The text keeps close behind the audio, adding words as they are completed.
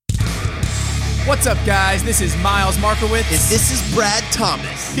What's up, guys? This is Miles Markowitz. And this is Brad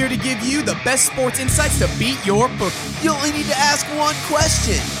Thomas. Here to give you the best sports insights to beat your book. You only need to ask one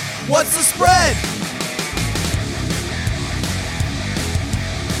question. What's the spread?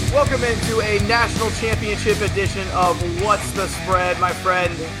 Welcome into a national championship edition of What's the Spread? My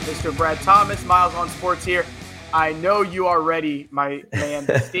friend, Mr. Brad Thomas, Miles on Sports here. I know you are ready, my man.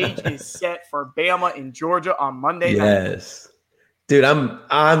 The stage is set for Bama in Georgia on Monday night. Yes. Dude,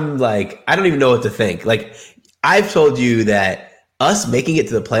 I'm like, I don't even know what to think. Like, I've told you that us making it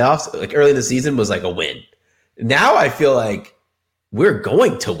to the playoffs, like early in the season, was like a win. Now I feel like we're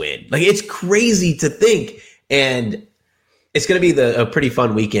going to win. Like, it's crazy to think. And it's going to be a pretty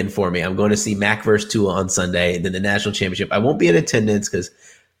fun weekend for me. I'm going to see Mac versus Tua on Sunday, and then the national championship. I won't be in attendance because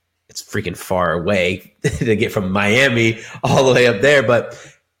it's freaking far away to get from Miami all the way up there. But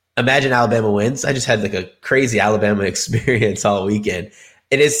imagine Alabama wins. I just had like a crazy Alabama experience all weekend.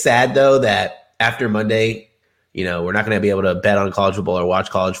 It is sad, though, that after Monday, we're not going to be able to bet on college football or watch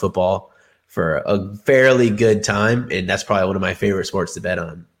college football for a fairly good time. And that's probably one of my favorite sports to bet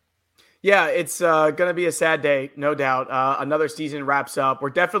on. Yeah, it's going to be a sad day, no doubt. Another season wraps up. We're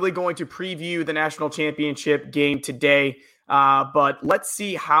definitely going to preview the national championship game today. But let's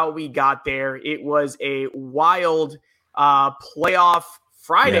see how we got there. It was a wild playoff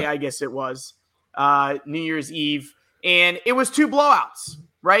Friday, I guess it was, New Year's Eve. And it was two blowouts,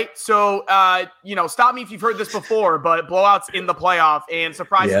 right? So, stop me if you've heard this before, but blowouts in the playoff. And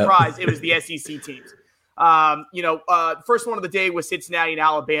surprise, surprise, it was the SEC teams. First one of the day was Cincinnati and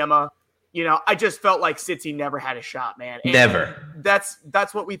Alabama. I just felt like Cincy never had a shot, man. And never.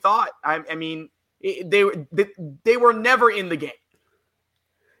 That's what we thought. I mean, they were never in the game.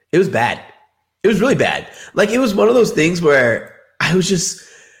 It was bad. It was really bad. Like, it was one of those things where I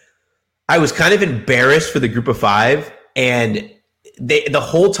was kind of embarrassed for the group of five, and the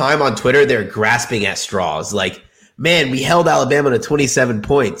whole time on Twitter, they're grasping at straws. Like, man, we held Alabama to 27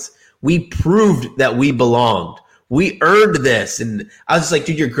 points. We proved that we belonged. We earned this. And I was just like,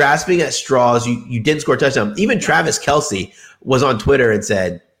 dude, you're grasping at straws. You didn't score a touchdown. Even Travis Kelce was on Twitter and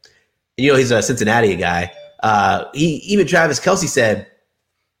said, he's a Cincinnati guy. Even Travis Kelce said,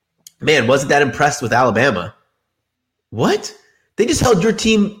 man, wasn't that impressed with Alabama. What? They just held your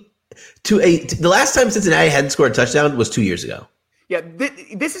team to the last time Cincinnati hadn't scored a touchdown was 2 years ago. Yeah,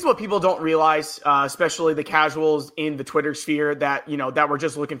 this is what people don't realize, especially the casuals in the Twitter sphere that were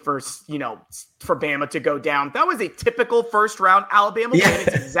just looking for Bama to go down. That was a typical first round Alabama win.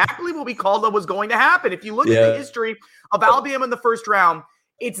 It's exactly what we called that was going to happen. If you look at the history of Alabama in the first round,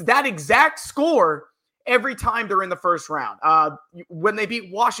 it's that exact score every time they're in the first round. When they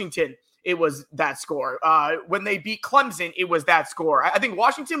beat Washington, it was that score. When they beat Clemson, it was that score. I think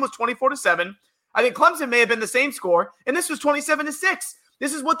Washington was 24-7. I think Clemson may have been the same score, and this was 27-6.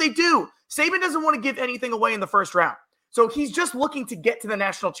 This is what they do. Saban doesn't want to give anything away in the first round. So he's just looking to get to the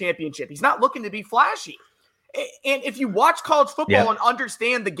national championship. He's not looking to be flashy. And if you watch college football and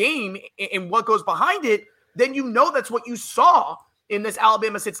understand the game and what goes behind it, then that's what you saw in this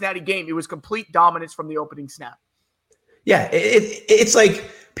Alabama-Cincinnati game. It was complete dominance from the opening snap. Yeah, it's like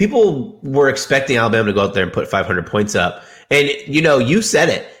people were expecting Alabama to go out there and put 500 points up. And, you said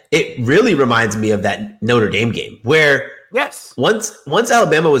it. It really reminds me of that Notre Dame game where once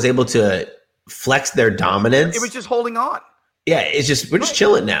Alabama was able to flex their dominance. It was just holding on. Yeah, we're just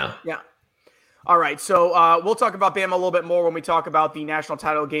chilling now. Yeah. All right, so we'll talk about Bama a little bit more when we talk about the national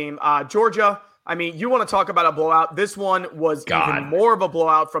title game. Georgia, I mean, you want to talk about a blowout. This one was even more of a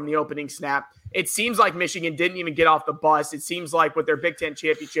blowout from the opening snap. It seems like Michigan didn't even get off the bus. It seems like with their Big Ten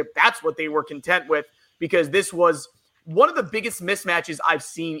championship, that's what they were content with because this was one of the biggest mismatches I've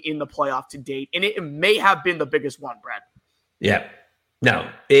seen in the playoff to date, and it may have been the biggest one, Brad. Yeah. No,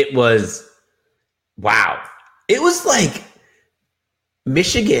 it was – wow. It was like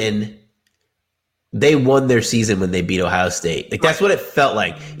Michigan, they won their season when they beat Ohio State. Like, that's what it felt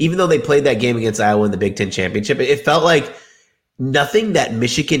like. Even though they played that game against Iowa in the Big Ten championship, it felt like nothing that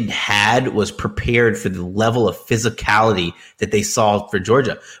Michigan had was prepared for the level of physicality that they saw for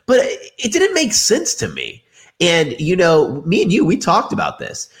Georgia. But it didn't make sense to me. And, me and you, we talked about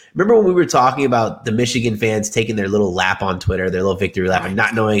this. Remember when we were talking about the Michigan fans taking their little lap on Twitter, their little victory lap, and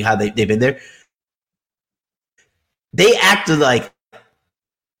not knowing how they've been there? They acted like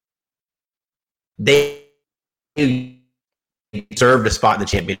they deserved a spot in the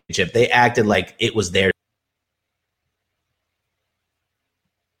championship. They acted like it was theirs.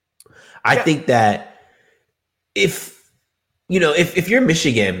 I think that if you're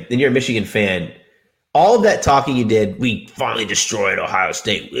Michigan and you're a Michigan fan, all of that talking you did, we finally destroyed Ohio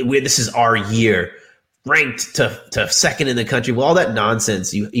State. This is our year, ranked to second in the country. Well, all that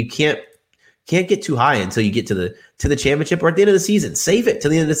nonsense, you can't can't get too high until you get to the championship or at the end of the season. Save it to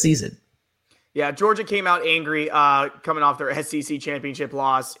the end of the season. Yeah, Georgia came out angry coming off their SEC championship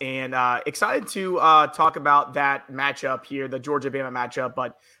loss, and excited to talk about that matchup here, the Georgia-Bama matchup.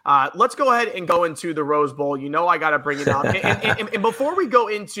 But let's go ahead and go into the Rose Bowl. You know I got to bring it up. And before we go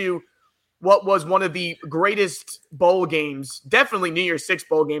into what was one of the greatest bowl games, definitely New Year's Six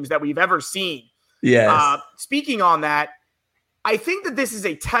bowl games that we've ever seen. Yes. Speaking on that, I think that this is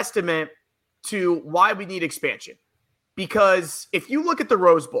a testament to why we need expansion. Because if you look at the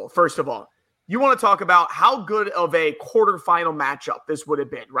Rose Bowl, first of all, you want to talk about how good of a quarterfinal matchup this would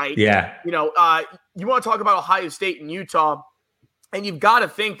have been, right? Yeah. You want to talk about Ohio State and Utah, and you've got to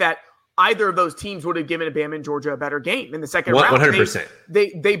think that either of those teams would have given Bama and Georgia a better game in the second round. 100%.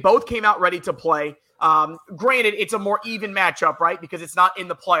 They both came out ready to play. Granted, it's a more even matchup, right? Because it's not in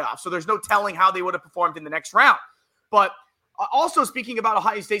the playoffs. So there's no telling how they would have performed in the next round. But also speaking about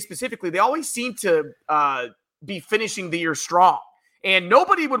Ohio State specifically, they always seem to be finishing the year strong. And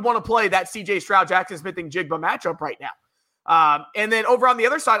nobody would want to play that C.J. Stroud, Jackson Smith-Njigba matchup right now. And then over on the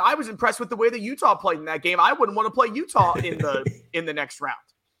other side, I was impressed with the way that Utah played in that game. I wouldn't want to play Utah in the next round.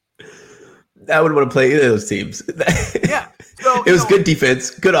 I wouldn't want to play either of those teams. Yeah. So, it was good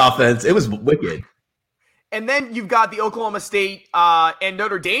defense, good offense. It was wicked. And then you've got the Oklahoma State and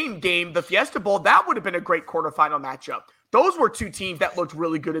Notre Dame game, the Fiesta Bowl. That would have been a great quarterfinal matchup. Those were two teams that looked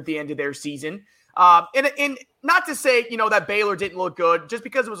really good at the end of their season. And not to say, that Baylor didn't look good. Just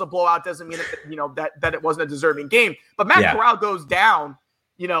because it was a blowout doesn't mean that it wasn't a deserving game. But Matt Corral goes down,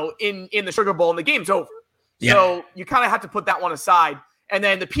 in the Sugar Bowl and the game's over. Yeah. So you kind of have to put that one aside. And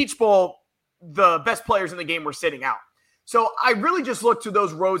then the Peach Bowl, the best players in the game were sitting out. So I really just look to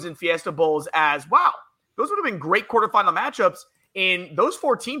those Rose and Fiesta Bowls as, wow, those would have been great quarterfinal matchups. And those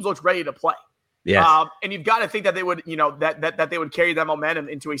four teams looked ready to play. Yes. And you've got to think that they would, that they would carry that momentum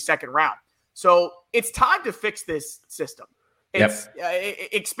into a second round. So it's time to fix this system.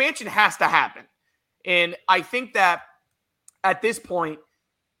 Expansion has to happen. And I think that at this point,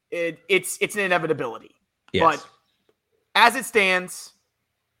 it's an inevitability. Yes. But as it stands,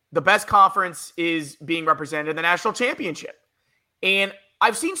 the best conference is being represented in the national championship. And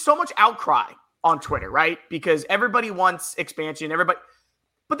I've seen so much outcry on Twitter, right? Because everybody wants expansion.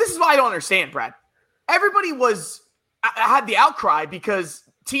 But this is what I don't understand, Brad. Everybody had the outcry because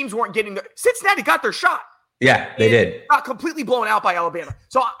teams weren't getting Cincinnati got their shot. Yeah, they did. Got completely blown out by Alabama.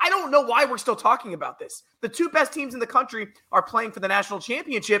 So I don't know why we're still talking about this. The two best teams in the country are playing for the national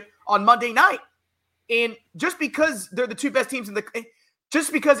championship on Monday night. And just because they're the two best teams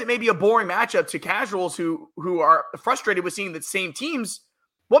just because it may be a boring matchup to casuals who are frustrated with seeing the same teams,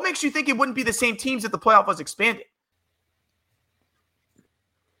 what makes you think it wouldn't be the same teams if the playoff was expanded?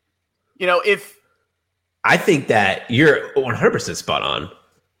 If I think that you're 100% spot on.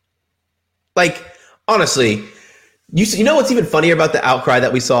 Like, honestly, you know what's even funnier about the outcry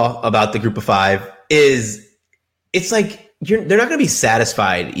that we saw about the group of five is it's like they're not going to be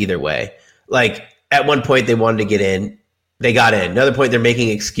satisfied either way. Like, at one point they wanted to get in. They got in. Another point, they're making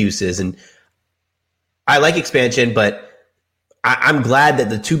excuses. And I like expansion, but I'm glad that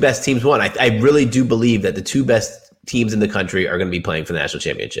the two best teams won. I really do believe that the two best teams in the country are going to be playing for the national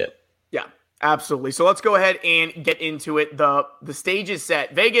championship. Yeah, absolutely. So let's go ahead and get into it. The stage is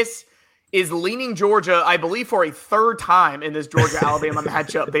set. Vegas is leaning Georgia, I believe, for a third time in this Georgia-Alabama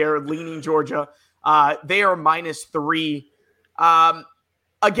matchup. They are leaning Georgia. They are -3.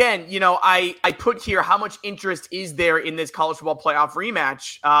 Again, I put here how much interest is there in this college football playoff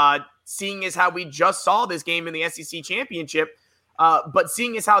rematch, seeing as how we just saw this game in the SEC championship, but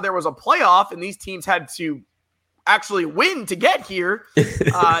seeing as how there was a playoff and these teams had to actually win to get here, it's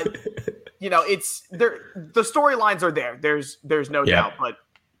there. The storylines are there. There's no doubt. But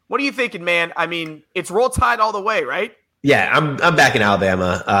what are you thinking, man? I mean, it's Roll Tide all the way, right? Yeah, I'm back in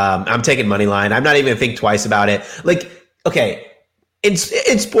Alabama. I'm taking money line. I'm not even going to think twice about it. Like, okay. In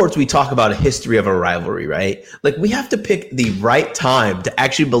sports, we talk about a history of a rivalry, right? Like, we have to pick the right time to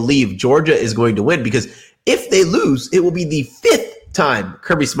actually believe Georgia is going to win, because if they lose, it will be the 5th time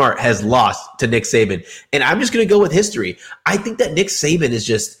Kirby Smart has lost to Nick Saban. And I'm just going to go with history. I think that Nick Saban is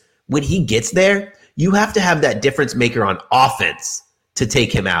just, when he gets there, you have to have that difference maker on offense to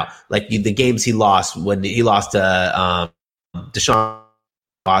take him out. Like the games he lost, when he lost to Deshaun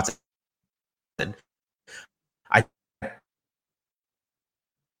Watson.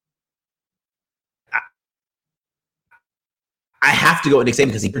 I have to go with Nick Saban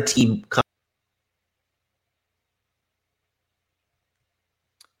because your team.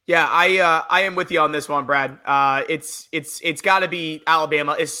 Yeah, I am with you on this one, Brad. It's got to be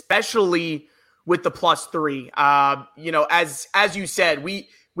Alabama, especially with the +3. As you said, we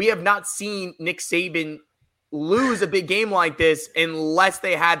we have not seen Nick Saban lose a big game like this unless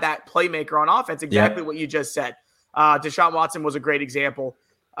they had that playmaker on offense. Exactly what you just said. Deshaun Watson was a great example.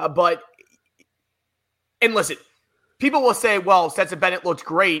 And listen, people will say, well, Stetson Bennett looked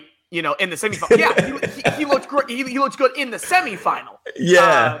great, in the semifinal. Yeah, he looked great. He looked good in the semifinal.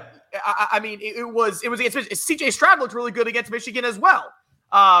 Yeah. I mean, it was against CJ Stroud looked really good against Michigan as well.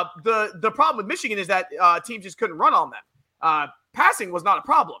 The problem with Michigan is that teams just couldn't run on them. Passing was not a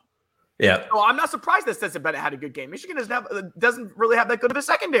problem. Yeah. So I'm not surprised that Stetson Bennett had a good game. Michigan doesn't really have that good of a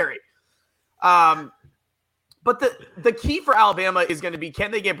secondary. But the key for Alabama is going to be,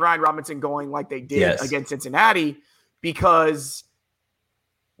 can they get Brian Robinson going like they did against Cincinnati? Because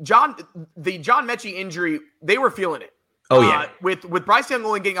the John Mechie injury, they were feeling it. Oh, yeah. With Bryce Young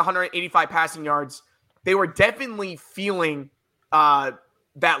only getting 185 passing yards, they were definitely feeling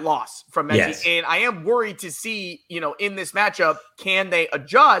that loss from Mechie. Yes. And I am worried to see, in this matchup, can they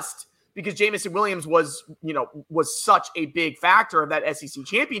adjust? Because Jameson Williams was such a big factor of that SEC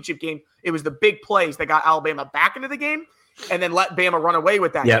championship game. It was the big plays that got Alabama back into the game and then let Bama run away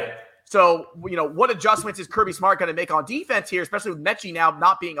with that game. So, what adjustments is Kirby Smart going to make on defense here, especially with Mechie now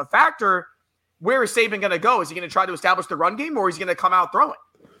not being a factor? Where is Saban going to go? Is he going to try to establish the run game, or is he going to come out throwing?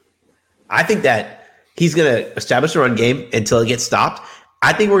 I think that he's going to establish the run game until it gets stopped.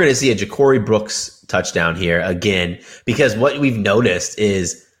 I think we're going to see a Ja'Cory Brooks touchdown here again, because what we've noticed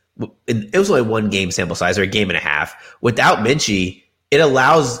is it was only one game sample size, or a game and a half. Without Minchie, it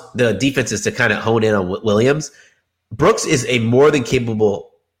allows the defenses to kind of hone in on Williams. Brooks is a more than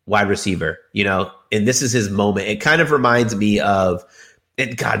capable wide receiver, and this is his moment. It kind of reminds me of,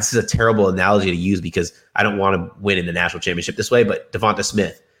 and God, this is a terrible analogy to use because I don't want to win in the national championship this way, but Devonta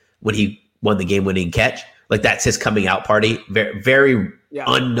Smith, when he won the game-winning catch, like that's his coming out party. Very, very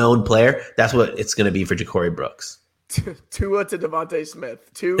unknown player. That's what it's going to be for Ja'Cory Brooks. Tua to Devonta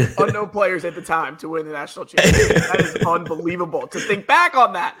Smith, two unknown players at the time to win the national championship. That is unbelievable to think back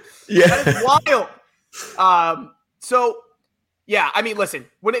on that. Yeah, that is wild. I mean, listen,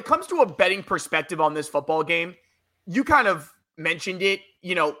 when it comes to a betting perspective on this football game, you kind of mentioned it.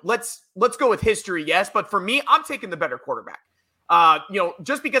 Let's go with history, yes, but for me, I'm taking the better quarterback.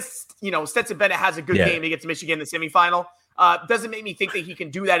 Just because Stetson Bennett has a good game against Michigan in the semifinal, doesn't make me think that he can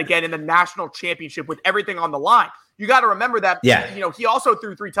do that again in the national championship with everything on the line. You got to remember that, he also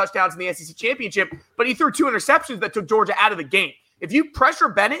threw 3 touchdowns in the SEC championship, but he threw 2 interceptions that took Georgia out of the game. If you pressure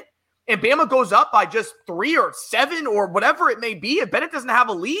Bennett and Bama goes up by just 3 or 7 or whatever it may be, if Bennett doesn't have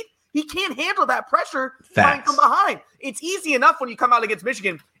a lead, he can't handle that pressure coming from behind. It's easy enough when you come out against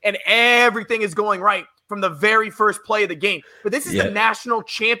Michigan and everything is going right from the very first play of the game. But this is the national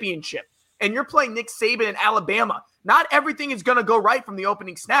championship, and you're playing Nick Saban in Alabama. Not everything is going to go right from the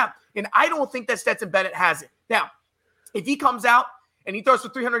opening snap, and I don't think that Stetson Bennett has it. Now, if he comes out and he throws for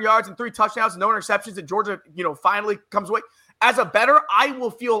 300 yards and 3 touchdowns and no interceptions and Georgia, finally comes away, as a bettor, I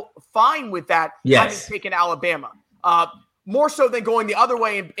will feel fine with that. Yes. I'm taking Alabama. More so than going the other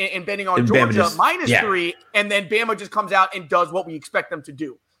way and betting on Georgia -3, and then Bama just comes out and does what we expect them to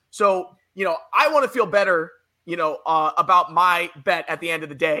do. So, I want to feel better, about my bet at the end of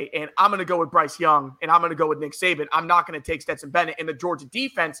the day, and I'm going to go with Bryce Young, and I'm going to go with Nick Saban. I'm not going to take Stetson Bennett in the Georgia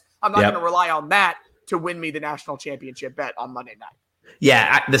defense. I'm not going to rely on that to win me the national championship bet on Monday night.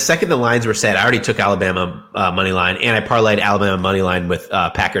 Yeah, the second the lines were set, I already took Alabama money line, and I parlayed Alabama money line with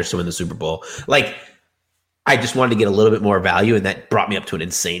Packers to win the Super Bowl. Like, I just wanted to get a little bit more value, and that brought me up to an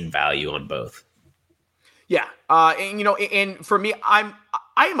insane value on both. Yeah, and for me, I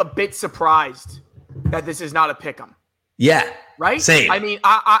am a bit surprised that this is not a pick'em. Yeah, right. Same. I mean,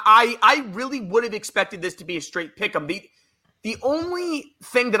 I really would have expected this to be a straight pick'em. The only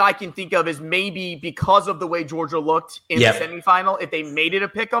thing that I can think of is maybe because of the way Georgia looked in the semifinal, if they made it a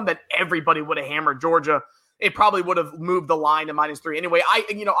pick'em, then everybody would have hammered Georgia. It probably would have moved the line to -3. Anyway,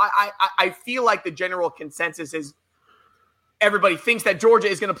 I feel like the general consensus is everybody thinks that Georgia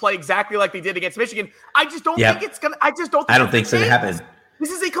is going to play exactly like they did against Michigan. I just don't think it's going to. I don't think so. It happened.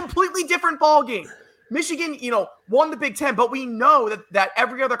 This is a completely different ball game. Michigan, won the Big Ten, but we know that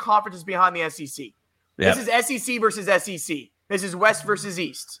every other conference is behind the SEC. Yep. This is SEC versus SEC. This is West versus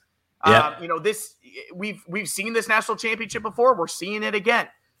East. This we've seen this national championship before. We're seeing it again,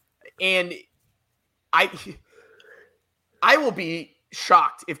 and I will be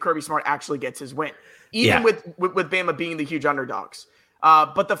shocked if Kirby Smart actually gets his win, even with Bama being the huge underdogs.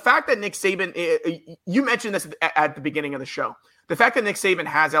 But the fact that Nick Saban, you mentioned this at the beginning of the show, the fact that Nick Saban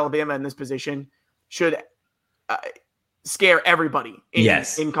has Alabama in this position should scare everybody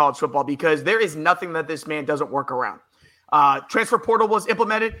in college football, because there is nothing that this man doesn't work around. Transfer portal was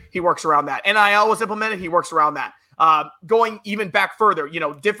implemented, he works around that. NIL was implemented, he works around that. Going even back further,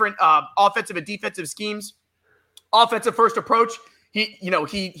 different offensive and defensive schemes, offensive first approach.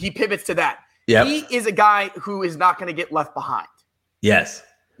 He pivots to that. Yep. He is a guy who is not going to get left behind. Yes.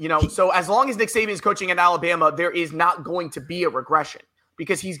 So as long as Nick Saban is coaching in Alabama, there is not going to be a regression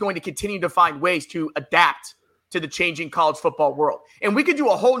because he's going to continue to find ways to adapt to the changing college football world. And we could do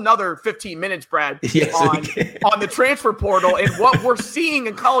a whole nother 15 minutes, Brad, on the transfer portal and what we're seeing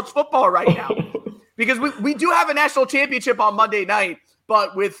in college football right now. Because we do have a national championship on Monday night,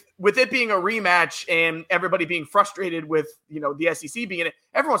 but with it being a rematch and everybody being frustrated with, the SEC being in it,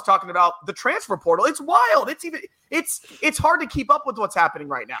 everyone's talking about the transfer portal. It's wild. It's hard to keep up with what's happening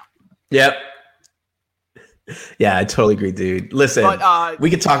right now. Yep. Yeah, I totally agree, dude. Listen, we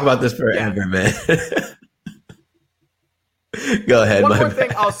could talk about this forever, man. Go ahead. One more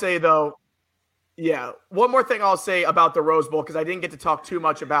thing I'll say about the Rose Bowl, because I didn't get to talk too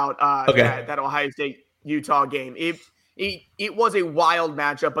much about that Ohio State-Utah game. It was a wild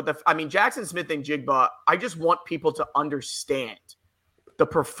matchup, but Jackson Smith and Jigba, I just want people to understand the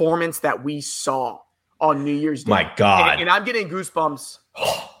performance that we saw on New Year's Day. My God. And I'm getting goosebumps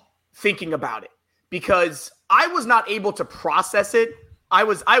thinking about it because I was not able to process it. I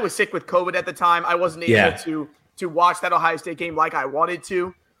was sick with COVID at the time. I wasn't able to watch that Ohio State game like I wanted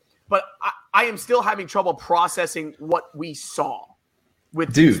to. But I am still having trouble processing what we saw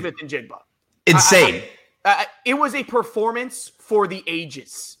with Smith and Jigba. Insane. It was a performance for the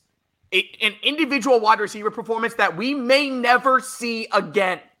ages. An individual wide receiver performance that we may never see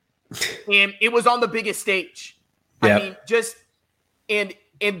again. And it was on the biggest stage. Yep.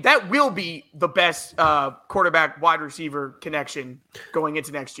 And that will be the best quarterback wide receiver connection going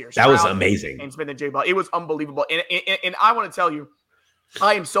into next year. That was amazing. And Smith and Jigba. It was unbelievable. And I want to tell you,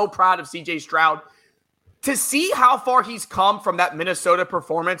 I am so proud of CJ Stroud to see how far he's come from that Minnesota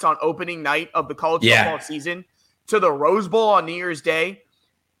performance on opening night of the college football season to the Rose Bowl on New Year's Day.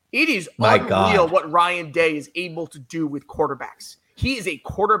 It is unreal what Ryan Day is able to do with quarterbacks. He is a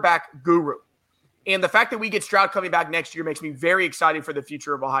quarterback guru. And the fact that we get Stroud coming back next year makes me very excited for the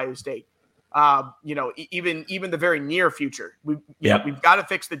future of Ohio State. Even the very near future. We've got to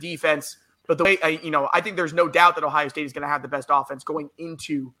fix the defense. But the way I think there's no doubt that Ohio State is going to have the best offense going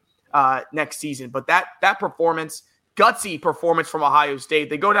into next season. But that performance, gutsy performance from Ohio State,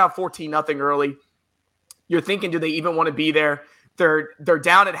 they go down 14-0 early. You're thinking, do they even want to be there? They're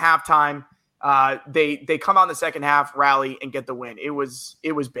down at halftime. They come out in the second half, rally, and get the win. It was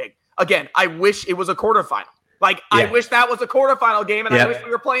big. Again, I wish it was a quarterfinal. I wish that was a quarterfinal game, and I wish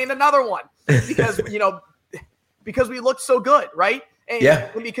we were playing another one because because we looked so good, right?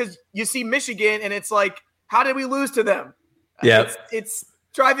 And because you see Michigan, and it's like, how did we lose to them? Yeah, it's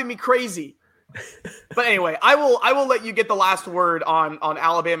driving me crazy. But anyway, I will let you get the last word on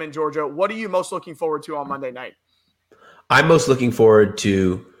Alabama and Georgia. What are you most looking forward to on Monday night? I'm most looking forward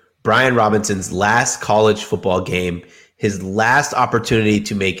to Brian Robinson's last college football game, his last opportunity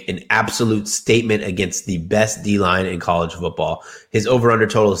to make an absolute statement against the best D-line in college football. His over-under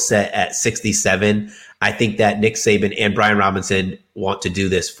total is set at 67. I think that Nick Saban and Brian Robinson want to do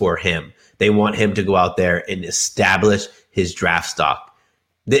this for him. They want him to go out there and establish his draft stock.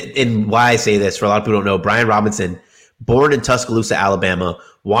 And why I say this, for a lot of people who don't know, Brian Robinson, born in Tuscaloosa, Alabama,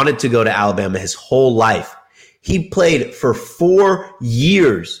 wanted to go to Alabama his whole life. He played for 4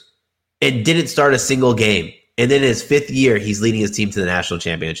 years and didn't start a single game. And then in his 5th year, he's leading his team to the national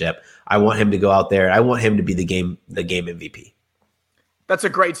championship. I want him to go out there. I want him to be the game MVP. That's a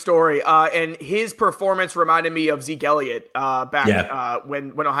great story. And his performance reminded me of Zeke Elliott back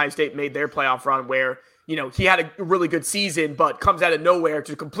when Ohio State made their playoff run where, he had a really good season, but comes out of nowhere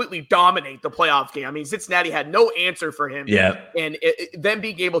to completely dominate the playoff game. I mean, Cincinnati had no answer for him. Yeah. And them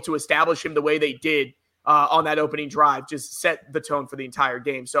being able to establish him the way they did on that opening drive just set the tone for the entire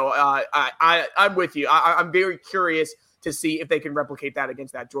game. So I'm with you. I'm very curious to see if they can replicate that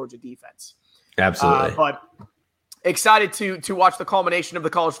against that Georgia defense. Absolutely. But excited to watch the culmination of the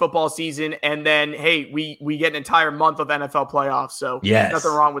college football season. And then, hey, we get an entire month of NFL playoffs. So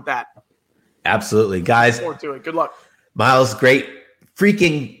nothing wrong with that. Absolutely. Guys, look forward to it. Good luck. Miles, great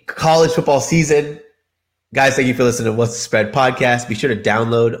freaking college football season. Guys, thank you for listening to What's the Spread podcast. Be sure to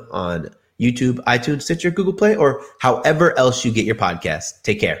download on YouTube, iTunes, Stitcher, Google Play, or however else you get your podcasts.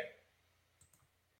 Take care.